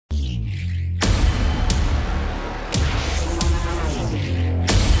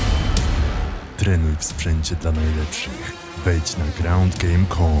Trenuj w sprzęcie dla najlepszych. Wejdź na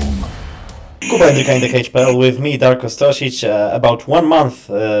groundgame.com. Inthecage.pl with me, Darko STOSIĆ. About 1 month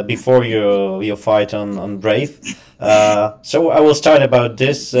before your fight on Brave. So I will start about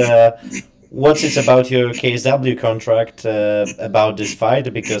this. What's it about your KSW contract about this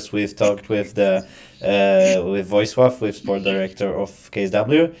fight? Because we've talked with the with Wojsław, with sport director of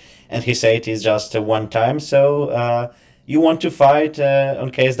KSW, and he said it's just one time. So you want to fight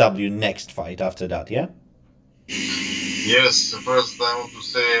on KSW next fight after that, yeah? Yes. First, I want to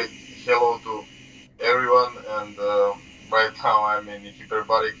say hello to everyone, and right now I'm in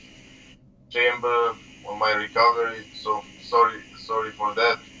hyperbaric chamber on my recovery. So sorry for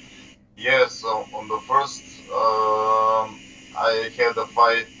that. Yes, on the first, I had a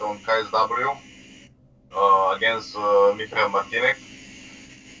fight on KSW against Martinkiem,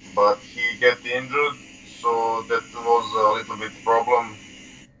 but he got injured, so that was a little bit problem.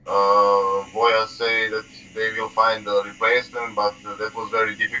 Voya say that they will find a replacement, but that was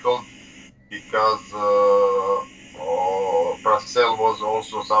very difficult because Prasel was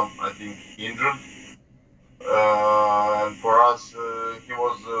also I think, injured. And for us, he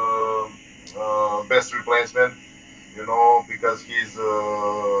was best replacement, because he's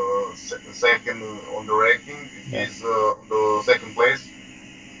second on the ranking. He's the second place,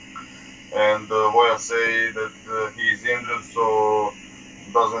 and Voya say that he's injured, so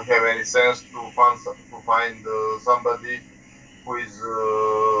doesn't have any sense to find somebody who is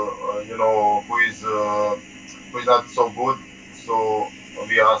who is not so good. So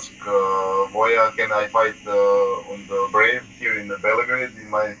we ask Voya, can I fight on the Brave here in the Belgrade, in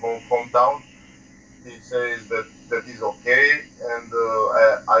my hometown? He says that is okay, and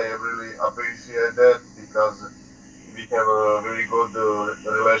I really appreciate that, because we have a very good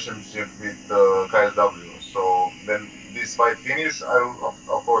relationship with KSW. So when this fight finish,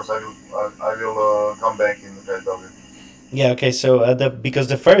 of course I will come back in the KSW. Yeah. Okay. So because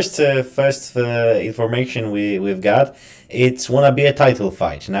the first information we've got, it's wanna be a title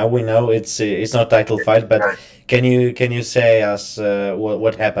fight. Now we know it's not title fight, but can you say us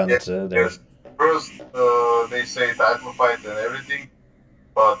what happened there? Yes. First, they say title fight and everything,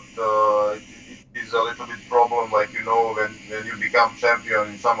 but it is a little bit problem. Like, when you become champion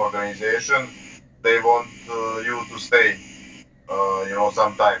in some organization, they want you to stay.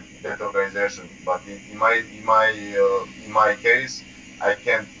 Sometime in that organization. But in my case, I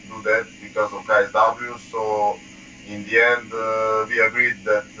can't do that because of KSW. So in the end, we agreed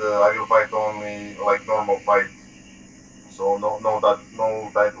that I will fight only like normal fight. So no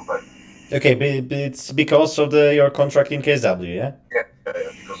title fight. Okay, but it's because of your contract in KSW, yeah? Yeah,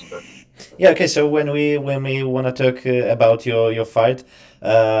 because of that. Yeah. Okay. So when we wanna talk about your fight,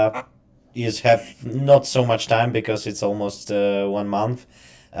 you have not so much time because it's almost 1 month.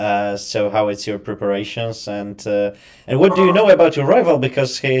 So how is your preparations, and what do you know about your rival,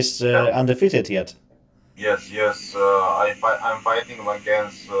 because he's undefeated yet? Yes. I'm fighting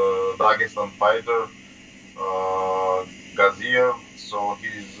against Dagestan fighter Gaziev. So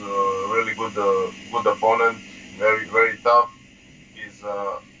he's really good opponent, very tough. He's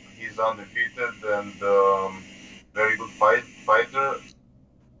undefeated and very good fighter.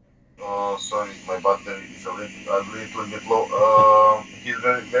 Sorry, my battery is a little bit low. He's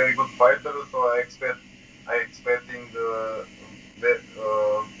very good fighter, so I expecting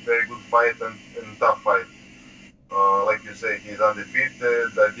very good fight and tough fight. Like you say, he's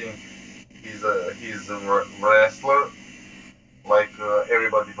undefeated. I think he's a wrestler, like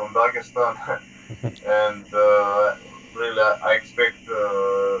everybody from Dagestan, and really I expect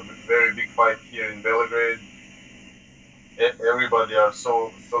very big fight here in Belgrade. Everybody are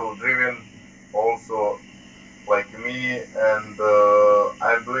so driven, also like me, and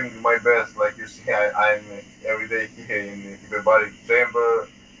I'm doing my best. Like you see, I'm every day here in the hyperbaric chamber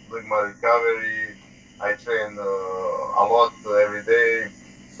doing my recovery. I train a lot every day,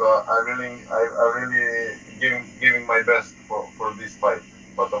 so I really giving my best for this fight.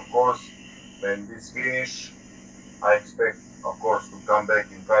 But of course, when this finish, I expect, of course, to come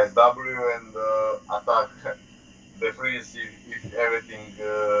back in KSW and attack the freeze if everything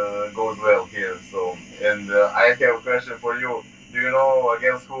goes well here. So, and I have a question for you. Do you know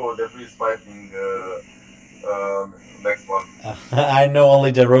against who the freeze fighting next one? I know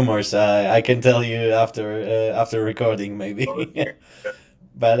only the rumors. I can tell you after recording, maybe.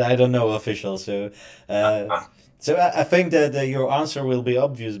 But I don't know official. So so I think that your answer will be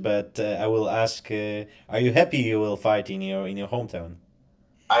obvious. But I will ask: are you happy you will fight in your hometown?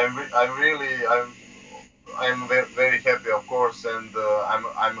 I'm very happy, of course, and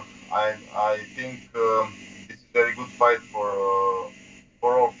I think it's a very good fight for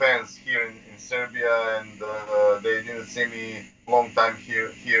all fans here in Serbia, and they didn't see me long time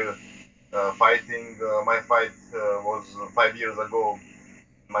here fighting. My fight was 5 years ago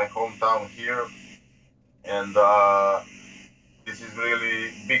in my hometown here, and this is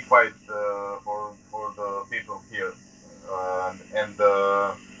really big fight for the people here, and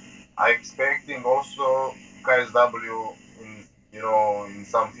I expecting also KSW in in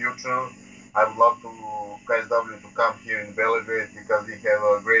some future. I would love to KSW to come here in Belgrade because we have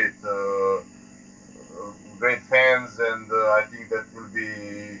a great fans, and I think that will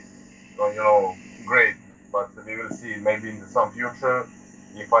be great. But we will see maybe in some future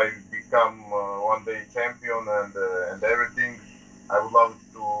if I become one day champion and everything. I would love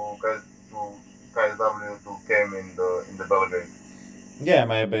to KSW to come in the Belgrade. Yeah,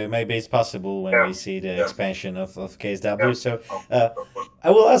 maybe it's possible when we see the expansion of KSW. So I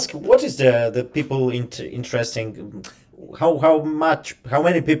will ask, what is the people interesting? How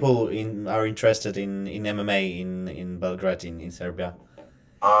many people are interested in MMA in Belgrade in Serbia?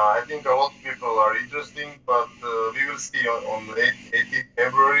 I think a lot of people are interesting, but we will see on 18th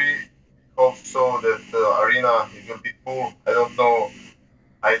February. Hope so that arena it will be full. I don't know.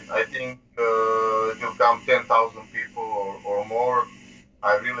 I think it will come 10,000 people or more.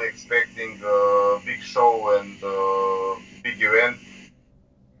 I'm really expecting a big show and big event.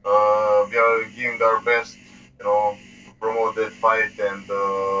 We are giving our best, to promote that fight, and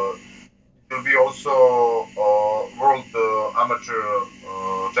it will be also World Amateur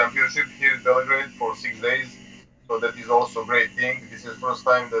Championship here in Belgrade for 6 days. So that is also a great thing. This is the first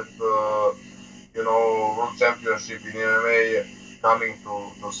time that World Championship in MMA coming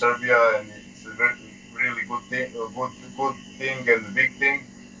to Serbia, and it's a really good thing, good thing and big thing.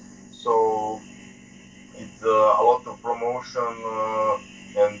 So it's a lot of promotion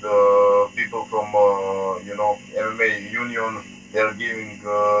and people from MMA Union. They're giving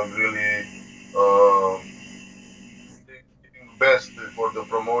really giving best for the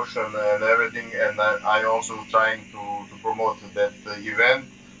promotion and everything. And I also trying to promote that event.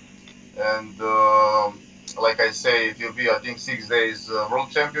 And like I say, it will be I think 6 days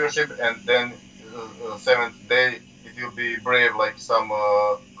World Championship, and then 7th day it will be brave like some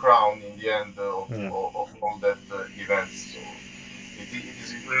crown in the end of all that events. So it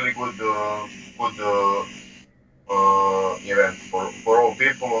is really good event for all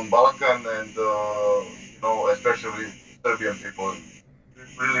people on Balkan, and especially Serbian people.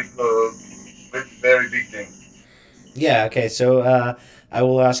 Really very big thing. Yeah. Okay. So I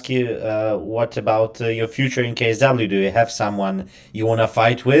will ask you, what about your future in KSW? Do you have someone you want to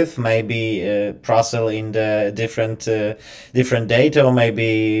fight with? Maybe Prasel in the different date, or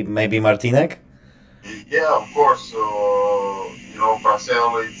maybe Martinek? Yeah, of course.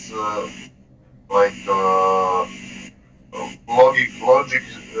 Prasel, it's like logic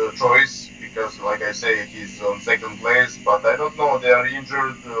choice, because, like I say, he's on second place. But I don't know. They are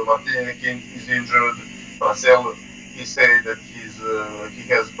injured. Martinek is injured. Prasel, he said that he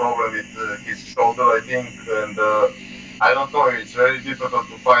has problem with his shoulder, I think, and I don't know. It's very difficult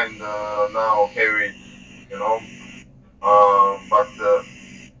to find now heavy, but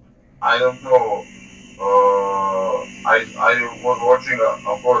I don't know. I was watching,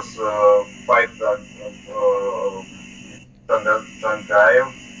 of course, fight Tangazayev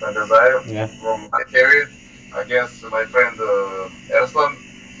from heavy against my friend Erslan,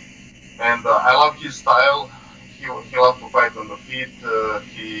 and I love his style. He loves to fight on the feet.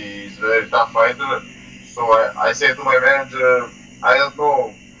 He is a very tough fighter. So I said to my manager, I don't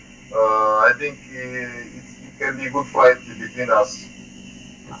know. I think it can be a good fight between us.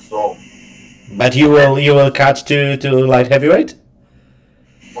 So. But you will cut to light heavyweight?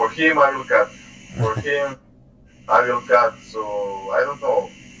 For him, I will cut. For him, I will cut. So I don't know.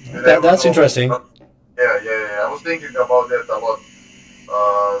 That's interesting. Yeah. I was thinking about that a lot.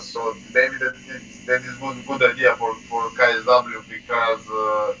 So maybe that is good idea for KSW, because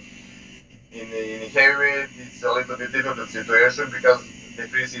in heavyweight it's a little bit difficult situation, because the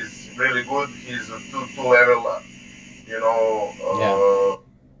Chris is really good. He's two level,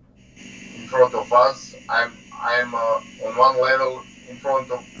 in front of us. I'm on one level in front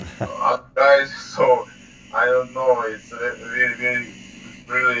of other guys. So I don't know. It's a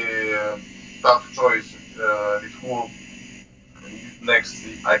really tough choice with who next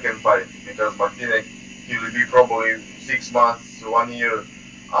I can fight, because Martinek, he will be probably 6 months, 1 year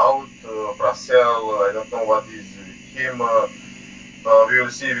out. Prasel, I don't know what is him. We will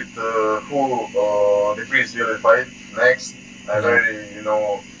see with who the Chris will fight next. I'm very,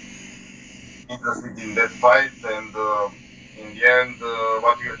 interested in that fight, and in the end,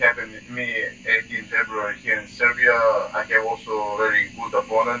 what will happen with me 18th February here in Serbia. I have also a very good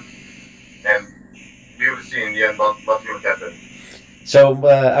opponent, and see in the end what will happen. So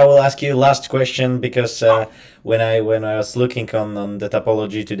I will ask you last question, because when I was looking on the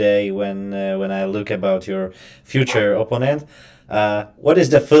topology today, when I look about your future opponent, what is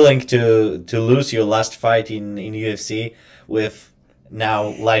the feeling to lose your last fight in UFC with now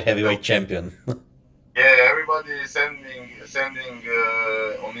light heavyweight champion? Yeah, everybody is sending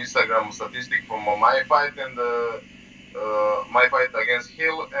on Instagram statistic from my fight and my fight against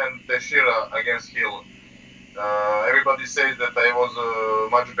Hill and Teixeira against Hill. Everybody says that I was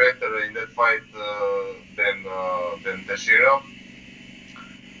much better in that fight than Teixeira.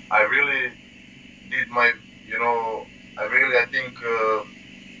 I really did my, I think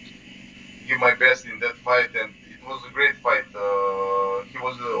give my best in that fight, and it was a great fight. He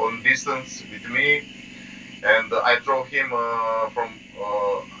was on distance with me, and I throw him from.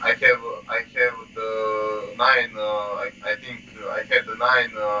 I have the 9. I think I had the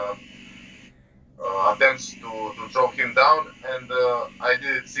 9. Attempts to throw him down, and I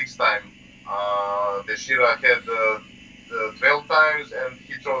did it 6 times. Teixeira had 12 times, and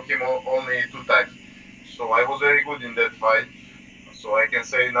he threw him only 2 times. So I was very good in that fight. So I can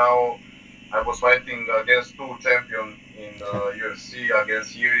say now I was fighting against 2 champions in UFC,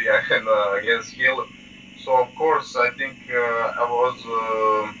 against Yuri and against Hill. So of course I think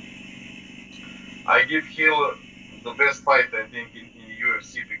I give Hill the best fight, I think, in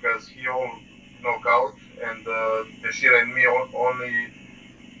UFC, because he all knockout, and Teixeira and me only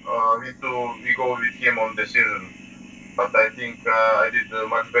we go with him on decision. But I think I did a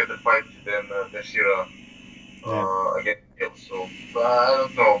much better fight than Teixeira against him. So I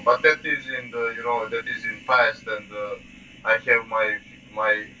don't know, but that is in the that is in past, and I have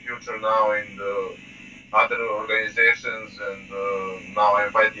my future now in the other organizations, and now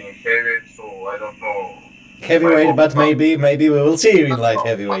I'm fighting in heavyweight. So I don't know. Heavyweight, but maybe we will see you in light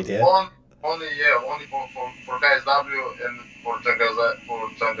heavyweight. Yeah. Only for KSW and for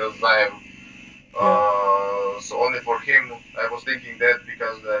Changazaev. So only for him, I was thinking that,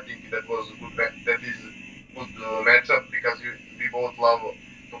 because I think that was a good matchup, because we both love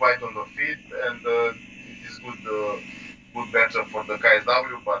to fight on the feet, and it is good matchup for the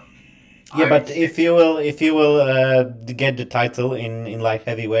KSW. But yeah, but if you will get the title in light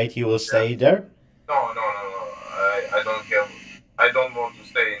heavyweight, you will stay there. No. I don't want to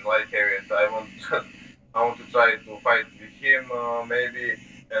stay in light heavyweight. I want to try to fight with him, maybe,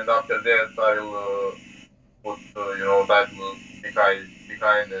 and after that I will put title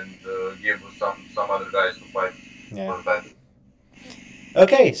behind and give some other guys to fight for the title.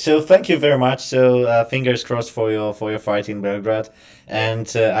 Okay, so thank you very much. So fingers crossed for your fight in Belgrade, and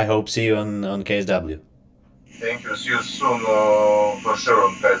I hope see you on KSW. Thank you. See you soon, for sure,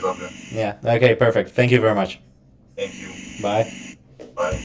 on KSW. Yeah. Okay. Perfect. Thank you very much. Thank you. Bye. Bye.